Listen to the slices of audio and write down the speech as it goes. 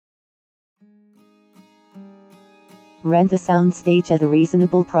Rent a soundstage at a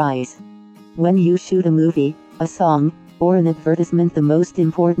reasonable price. When you shoot a movie, a song, or an advertisement, the most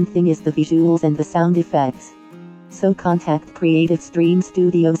important thing is the visuals and the sound effects. So contact Creative Stream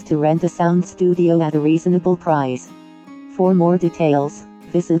Studios to rent a sound studio at a reasonable price. For more details,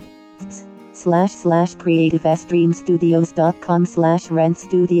 visit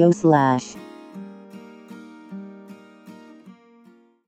 //creativestreamstudios.com/rentstudio/